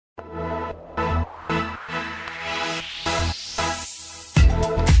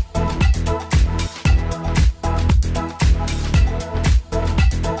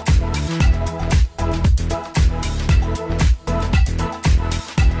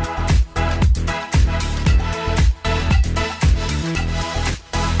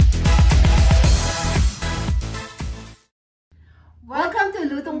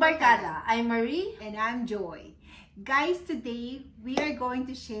I'm Marie. And I'm Joy. Guys, today we are going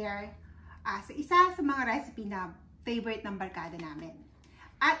to share isa sa mga recipe na favorite ng barkada namin.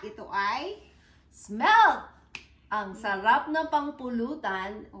 At ito ay Smelt! Ang sarap na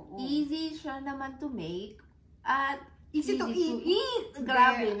pangpulutan. Oo. Easy siya naman to make. At easy to eat.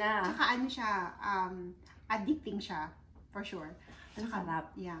 Grabe na. Tsaka ano siya, addicting siya. For sure. Ang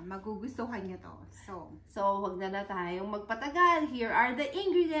sarap. Yeah, magugustuhan niyo to. So, wag na tayong magpatagal. Here are the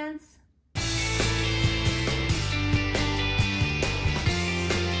ingredients.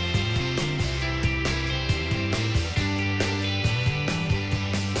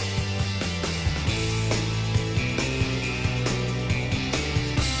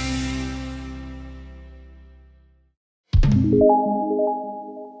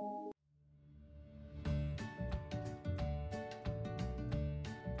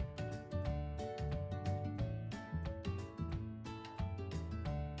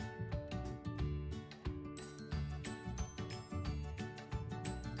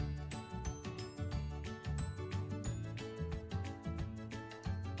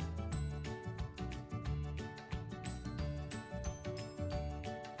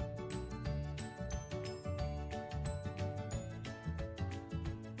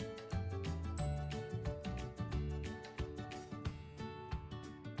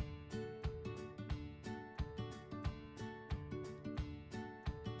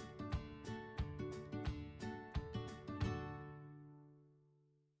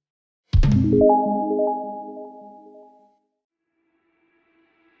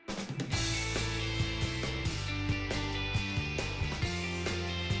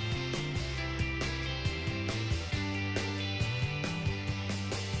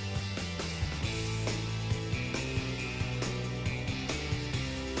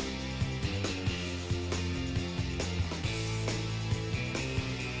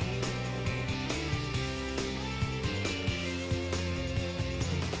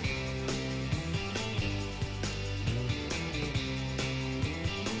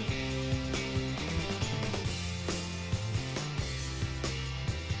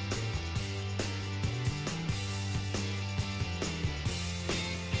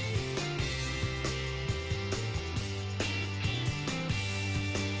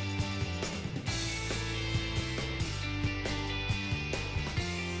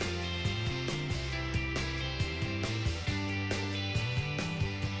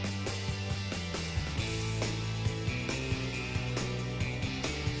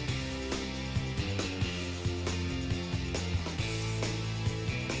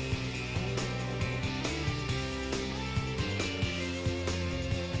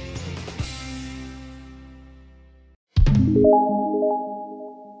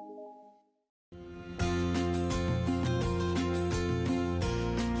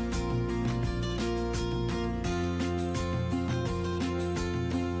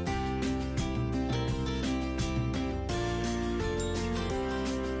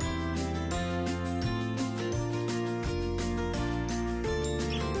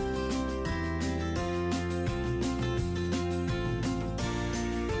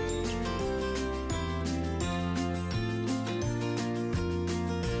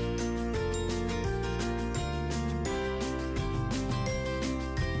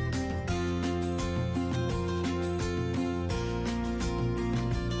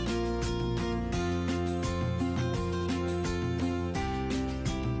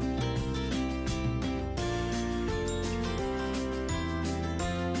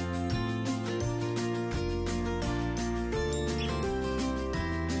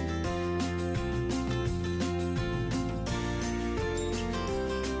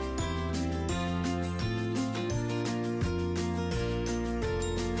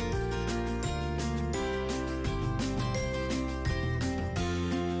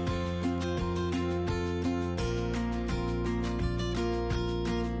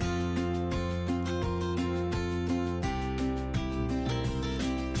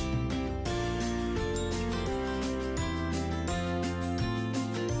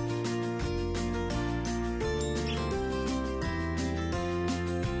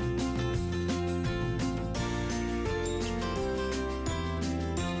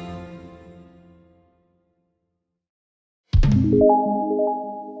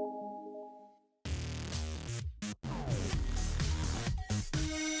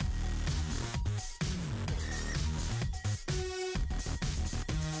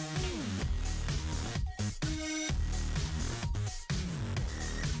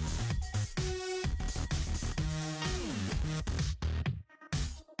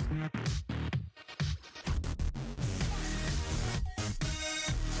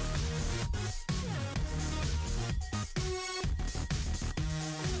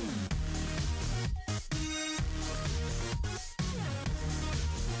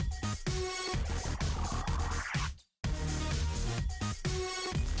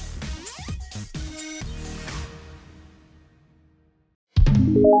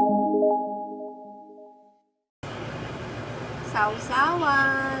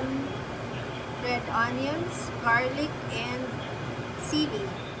 Sausawan, red onions, garlic, and seaweed.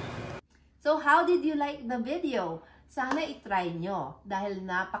 So, how did you like the video? Sana itry nyo dahil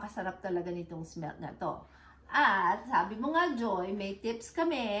napakasarap talaga nitong smelt na to. At sabi mo nga, Joy, may tips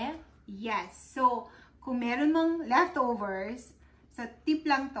kami. Yes. So, kung meron mong leftovers, sa tip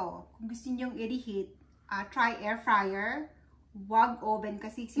lang to, kung gusto nyo i-reheat, try air fryer. Wag oven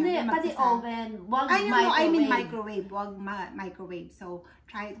kasi Hindi, pati oven. Wag microwave. I mean microwave. Wag microwave. So,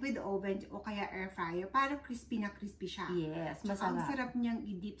 try it with oven o kaya air fryer para crispy na crispy siya. Yes, masarap. Ang sarap niyang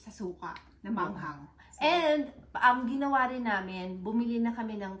i-dip sa suka na manghang. So, and, ang ginawa rin namin, bumili na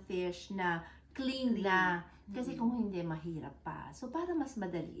kami ng fish na clean na. Kasi kung hindi, mahirap pa. So, para mas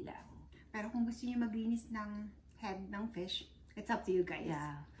madali lang. Pero kung gusto niyo maglinis ng head ng fish, it's up to you guys.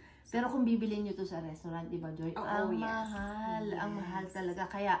 Yeah. Pero kung bibili nyo to sa restaurant, diba, Joy? Ang mahal. Yes. Ang mahal talaga.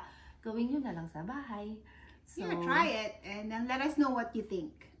 Kaya, gawin nyo na lang sa bahay. So, yeah, try it and then let us know what you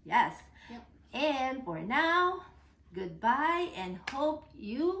think. Yes. Yep. And for now, goodbye and hope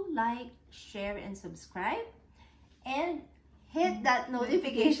you like, share, and subscribe. And hit that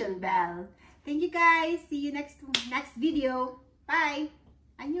notification bell. Thank you guys. See you next video. Bye.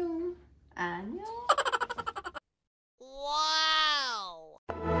 Annyeong. Annyeong.